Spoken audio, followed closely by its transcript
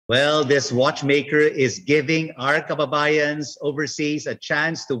Well, this watchmaker is giving our kababayans overseas a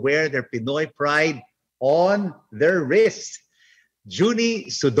chance to wear their Pinoy pride on their wrist.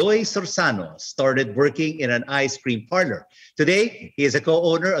 Junie Sorsano started working in an ice cream parlor. Today, he is a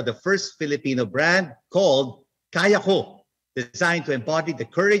co-owner of the first Filipino brand called Kayako, designed to embody the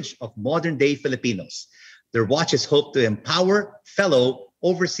courage of modern-day Filipinos. Their watches hope to empower fellow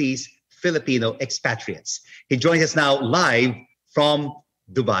overseas Filipino expatriates. He joins us now live from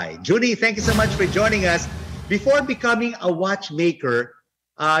Dubai. Junie, thank you so much for joining us. Before becoming a watchmaker,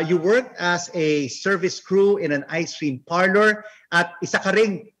 you worked as a service crew in an ice cream parlor at isa ka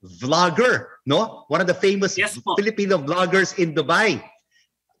ring vlogger, no? One of the famous Filipino vloggers in Dubai.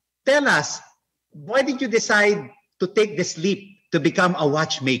 Tell us, why did you decide to take this leap to become a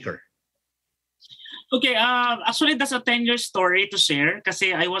watchmaker? Okay, actually that's a 10-year story to share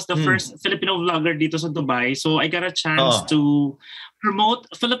kasi I was the first Filipino vlogger dito sa Dubai. So I got a chance to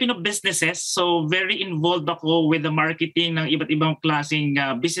promote Filipino businesses. So very involved ako with the marketing ng iba't ibang klaseng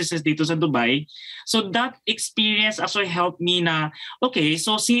businesses dito sa Dubai. So that experience actually helped me na, okay,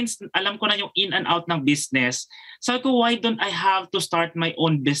 so since alam ko na yung in and out ng business, sabi ko, why don't I have to start my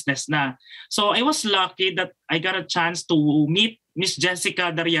own business na? So I was lucky that I got a chance to meet Miss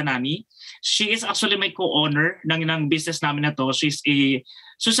Jessica Darianani. She is actually my co-owner ng business namin na to. She's a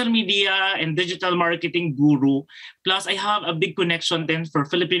social media and digital marketing guru. Plus, I have a big connection then for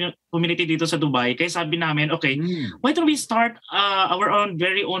Filipino community dito sa Dubai. Kaya sabi namin, okay, why don't we start our own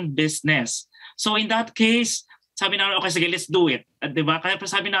very own business? So in that case, sabi namin, okay, sige, let's do it. At diba? Kaya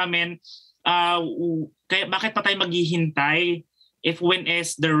sabi namin, kaya bakit pa tayo maghihintay if when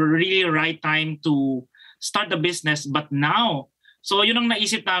is the really right time to start the business? But now, so yun ang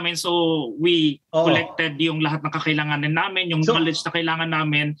naisip namin. So we collected yung lahat ng kakailanganin namin, yung knowledge na kailangan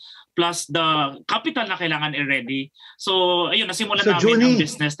namin, plus the capital na kailangan i-ready. So ayun, nasimulan namin Junie, ang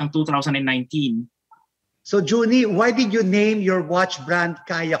business ng 2019. So Junie, why did you name your watch brand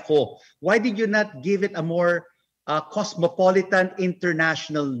Kayako? Why did you not give it a more cosmopolitan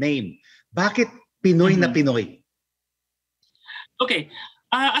international name? Bakit Pinoy na Pinoy? Okay.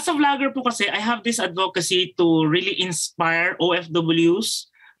 As a vlogger po kasi, I have this advocacy to really inspire OFWs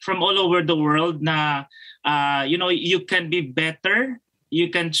from all over the world na, you know, you can be better.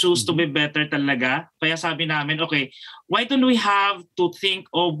 You can choose to be better talaga. Kaya sabi namin, okay, why don't we have to think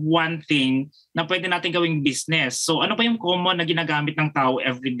of one thing na pwede natin gawing business? So ano pa yung common na ginagamit ng tao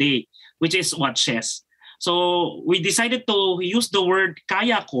every day, which is watches. So we decided to use the word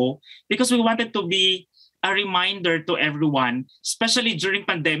Kayako because we wanted to be a reminder to everyone, especially during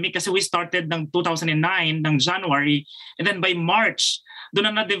pandemic kasi we started ng 2009, ng January, and then by March, doon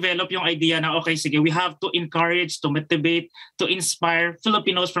na na-develop yung idea na, okay, sige, we have to encourage, to motivate, to inspire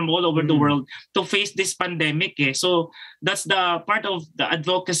Filipinos from all over the world to face this pandemic. So that's the part of the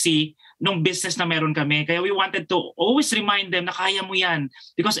advocacy ng business na meron kami. Kaya we wanted to always remind them na kaya mo yan.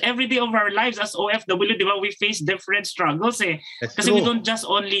 Because every day of our lives as OFW, di ba, we face different struggles eh. Kasi we don't just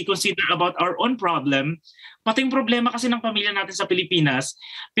only consider about our own problem, pati yung problema kasi ng pamilya natin sa Pilipinas,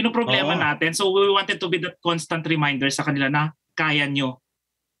 pinoproblema natin. So we wanted to be that constant reminder sa kanila na kaya nyo.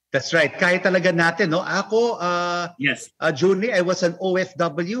 That's right. Kaya talaga natin, no? Ako, Junie, I was an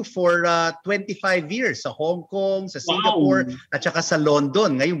OFW for 25 years sa Hong Kong, sa Singapore, at saka sa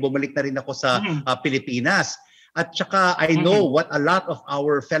London. Ngayon, bumalik na rin ako sa Pilipinas. At saka, I know what a lot of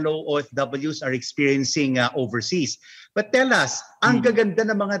our fellow OFWs are experiencing overseas. But tell us, ang gaganda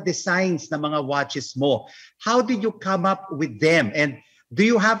ng mga designs ng mga watches mo. How did you come up with them? And do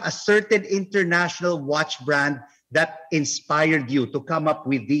you have a certain international watch brand that inspired you to come up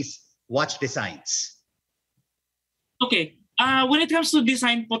with these watch designs? Okay. When it comes to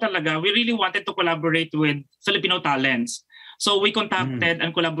design po talaga, we really wanted to collaborate with Filipino talents. So we contacted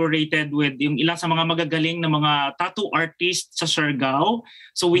and collaborated with yung ilan sa mga magagaling na mga tattoo artists sa Siargao.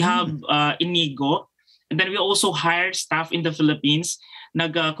 So we have Inigo. And then we also hired staff in the Philippines.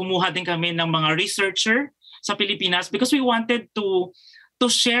 Kumuha din kami ng mga researcher sa Pilipinas because we wanted to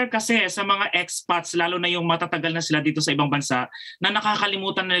share kasi sa mga expats, lalo na yung matatagal na sila dito sa ibang bansa, na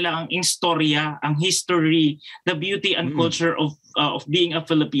nakakalimutan nila ang istorya, ang history, the beauty and culture of being a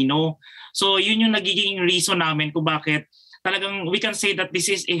Filipino. So yun yung nagiging reason namin kung bakit talagang we can say that this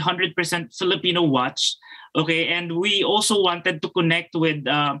is 100% Filipino watch. Okay, and we also wanted to connect with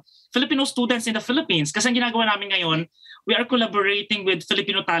Filipino students in the Philippines. Kasi ang ginagawa namin ngayon, we are collaborating with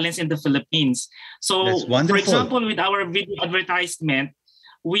Filipino talents in the Philippines. So for example, with our video advertisement,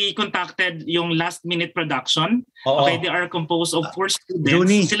 we contacted yung Last Minute Production. Okay, they are composed of 4 students.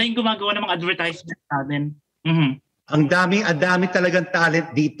 Junie, sila yung gumagawa ng mga advertisement natin. Ang dami talagang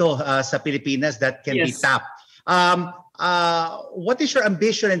talent dito sa Pilipinas that can be tapped. what is your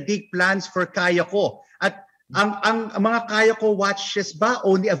ambition and big plans for Kayako? At ang mga Kayako watches ba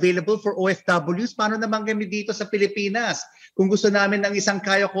only available for OFWs? Paano naman kami dito sa Pilipinas? Kung gusto namin ng isang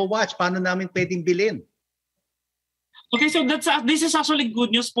Kayako watch, paano namin pwedeng bilhin? Okay, so this is actually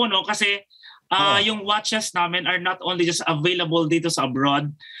good news po, no? Kasi yung watches namin are not only just available dito sa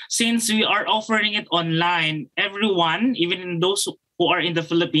abroad. Since we are offering it online, everyone, even those who are in the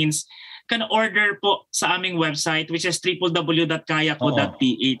Philippines, can order po sa aming website, which is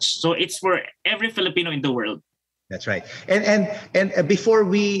www.kayako.ph. So it's for every Filipino in the world. That's right. And before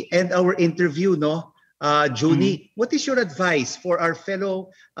we end our interview, no, Junie, what is your advice for our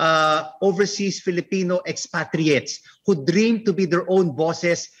fellow overseas Filipino expatriates who dream to be their own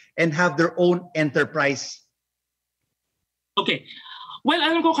bosses and have their own enterprise? Okay. Well,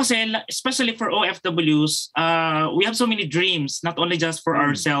 alam ko kasi, especially for OFWs, we have so many dreams, not only just for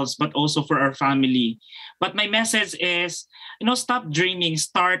ourselves, but also for our family. But my message is, stop dreaming,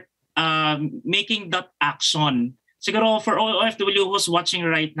 start making that action. Siguro for OFW who's watching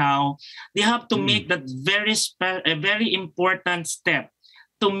right now, they have to make that a very important step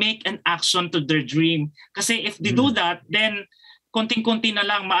to make an action to their dream. Kasi if they do that, then konting-konti na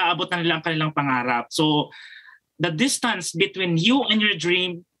lang maaabot na nila ang kanilang pangarap. So, the distance between you and your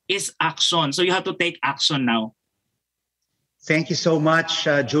dream is action. So you have to take action now. Thank you so much,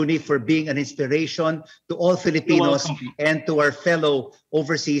 Junie, for being an inspiration to all Filipinos and to our fellow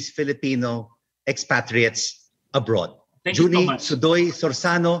overseas Filipino expatriates abroad. Thank Junie you so much.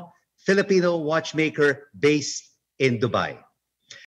 Sorsano, Filipino watchmaker based in Dubai.